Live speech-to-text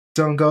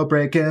Don't go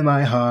breaking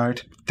my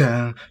heart.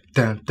 Dun,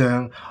 dun,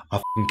 dun. I'll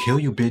f***ing kill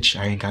you, bitch.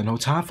 I ain't got no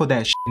time for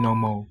that shit no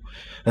more.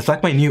 That's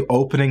like my new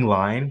opening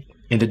line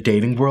in the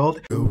dating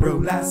world.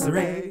 Guru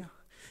Lassyri,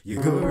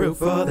 your guru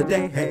for the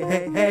day. Hey,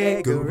 hey,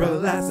 hey,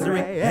 Guru Lassyri,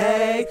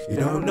 hey. You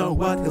don't know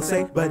what he'll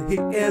say, but he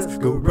is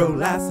Guru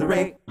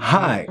Lassyri.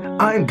 Hi,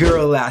 I'm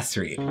Guru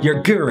Lassyri,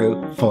 your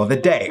guru for the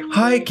day.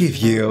 I give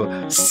you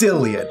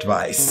silly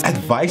advice.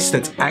 Advice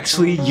that's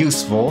actually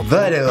useful,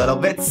 but a little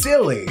bit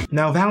silly.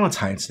 Now,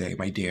 Valentine's Day,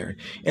 my dear,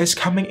 is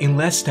coming in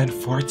less than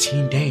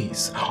 14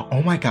 days.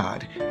 Oh my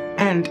god.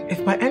 And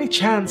if by any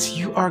chance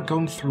you are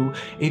going through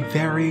a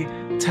very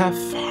tough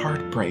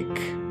heartbreak,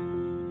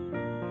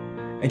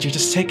 and you're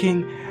just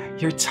taking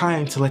your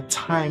time to let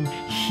time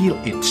heal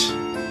it,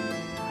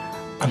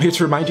 I'm here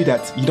to remind you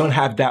that you don't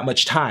have that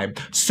much time.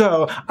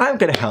 So I'm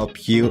gonna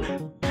help you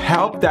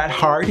help that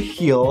heart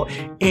heal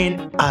in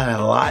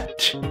a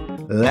lot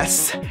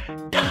less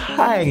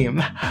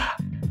time.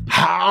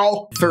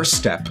 How? First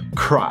step,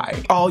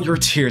 cry all your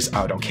tears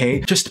out,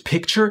 okay? Just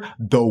picture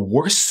the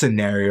worst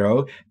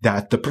scenario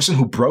that the person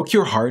who broke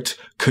your heart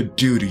could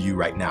do to you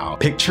right now.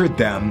 Picture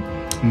them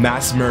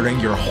mass murdering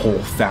your whole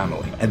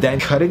family and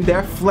then cutting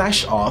their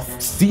flesh off,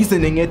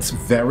 seasoning it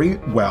very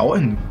well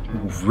and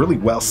really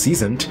well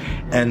seasoned,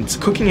 and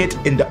cooking it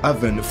in the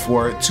oven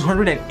for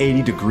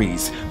 280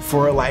 degrees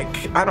for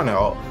like, I don't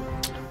know,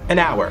 an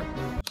hour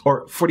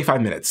or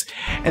 45 minutes.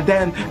 And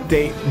then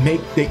they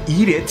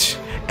eat it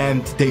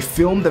and they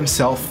film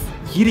themselves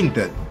eating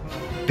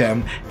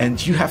them,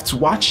 and you have to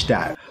watch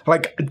that.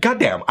 Like,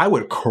 goddamn, I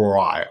would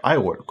cry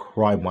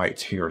my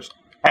tears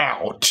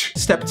out.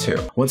 Step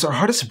 2. Once our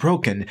heart is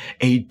broken,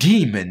 a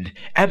demon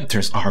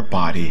enters our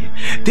body.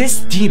 This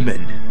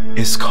demon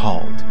is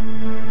called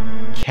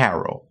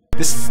Carol.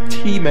 This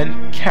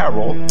demon,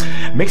 Carol,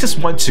 makes us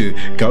want to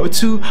go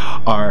to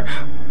our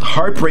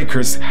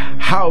heartbreaker's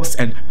house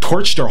and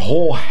torch their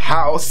whole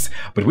house,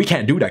 but we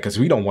can't do that because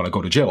we don't want to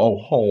go to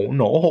jail. Oh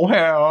no, oh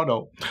hell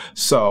no.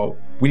 So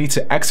we need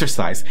to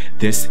exorcise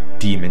this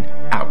demon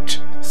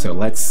out. So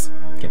let's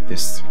get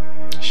this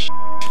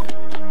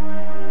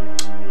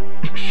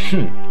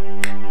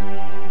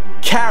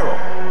Carol,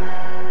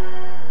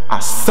 I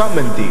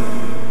summoned thee.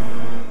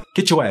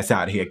 Get your ass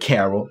out of here,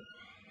 Carol.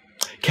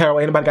 Carol,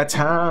 ain't nobody got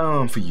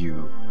time for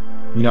you.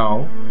 You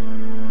know?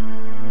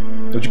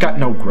 Don't you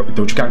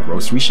got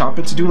grocery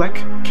shopping to do, like,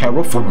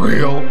 Carol, for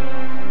real?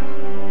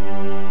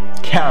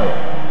 Carol,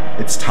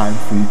 it's time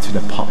for you to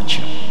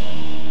depart.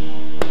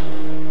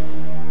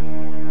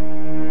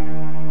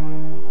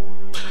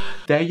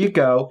 There you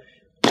go.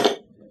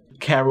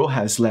 Carol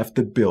has left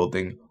the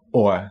building,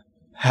 or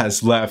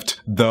has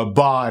left the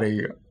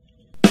body.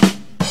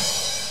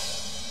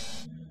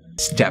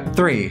 Step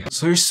 3.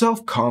 So your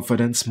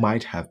self-confidence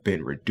might have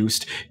been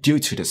reduced due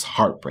to this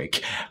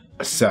heartbreak.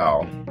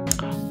 So,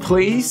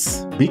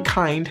 please be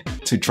kind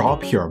to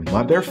drop your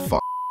motherfucking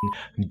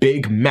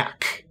Big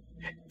Mac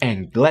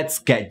and let's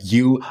get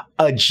you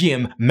a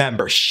gym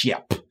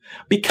membership.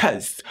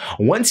 Because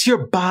once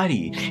your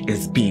body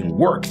is being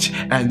worked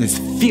and is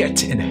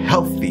fit and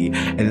healthy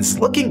and is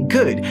looking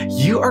good,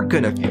 you are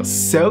gonna feel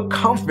so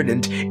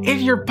confident in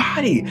your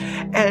body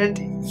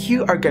and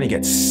you are gonna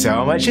get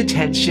so much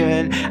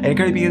attention and you're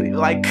gonna be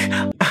like,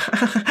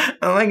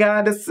 oh my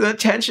god, this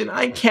attention,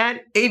 I can't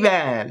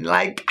even,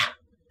 like,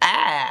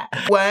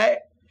 what?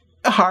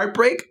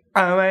 Heartbreak?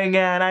 Oh my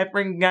god, I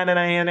forgot that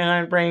I had a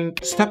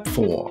heartbreak. Step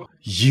 4,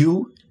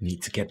 you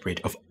need to get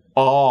rid of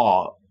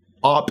all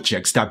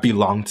objects that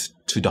belonged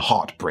to the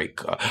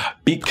heartbreaker,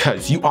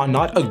 because you are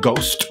not a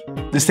ghost.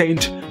 This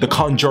ain't the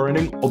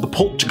Conjuring or the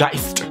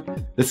Poltergeist.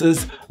 This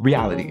is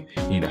reality.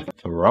 You need to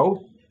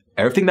throw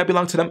everything that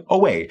belonged to them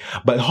away.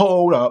 But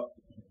hold up,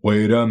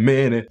 wait a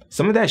minute.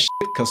 Some of that shit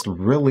costs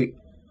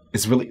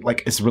it's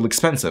really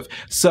expensive.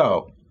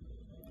 So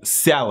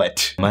sell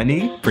it.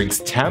 Money brings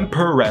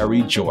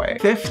temporary joy.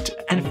 5th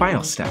and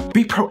final step,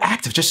 be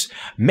proactive. Just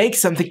make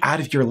something out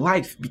of your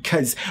life,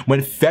 because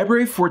when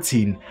February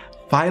 14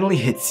 finally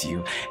hits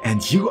you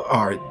and you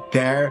are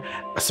there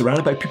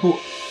surrounded by people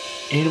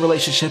in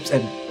relationships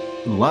and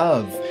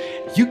love,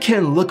 you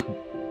can look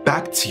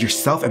back to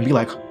yourself and be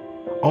like,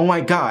 oh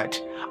my god,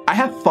 I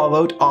have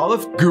followed all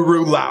of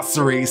Guru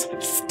Lassyri's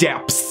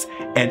steps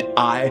and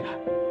I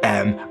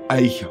am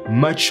a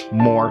much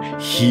more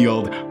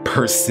healed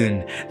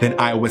person than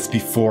I was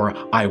before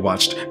I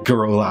watched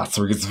Guru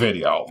Lassyri's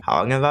video. How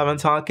long have I been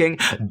talking?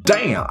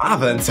 Damn, I've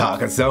been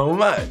talking so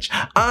much.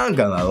 I'm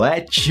gonna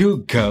let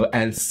you go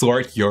and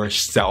sort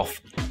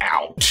yourself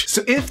out.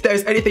 So if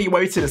there's anything you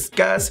want me to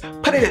discuss,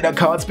 put it in the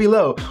comments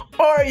below.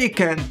 Or you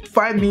can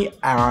find me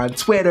on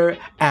Twitter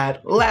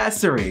at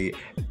Lassyri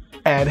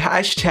and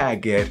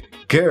hashtag it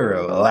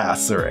Guru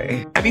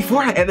Lassyri. And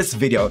before I end this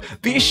video,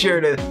 be sure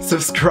to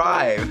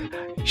subscribe,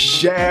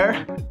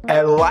 share,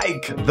 and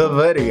like the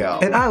video.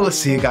 And I will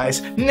see you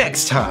guys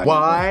next time.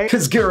 Why?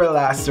 Because Guru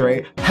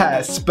Lassyri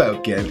has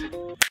spoken.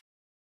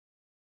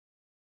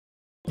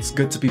 It's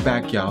good to be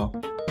back, y'all.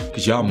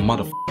 Cause y'all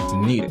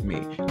motherfuckers needed me.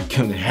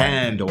 Couldn't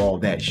handle all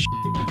that shit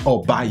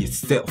all by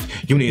yourself.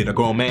 You needed a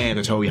grown man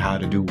to tell you how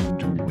to do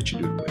what you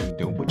do and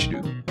do what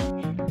you do.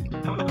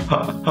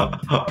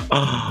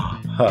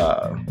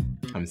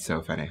 I'm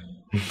so funny.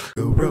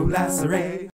 Guru Lassyri.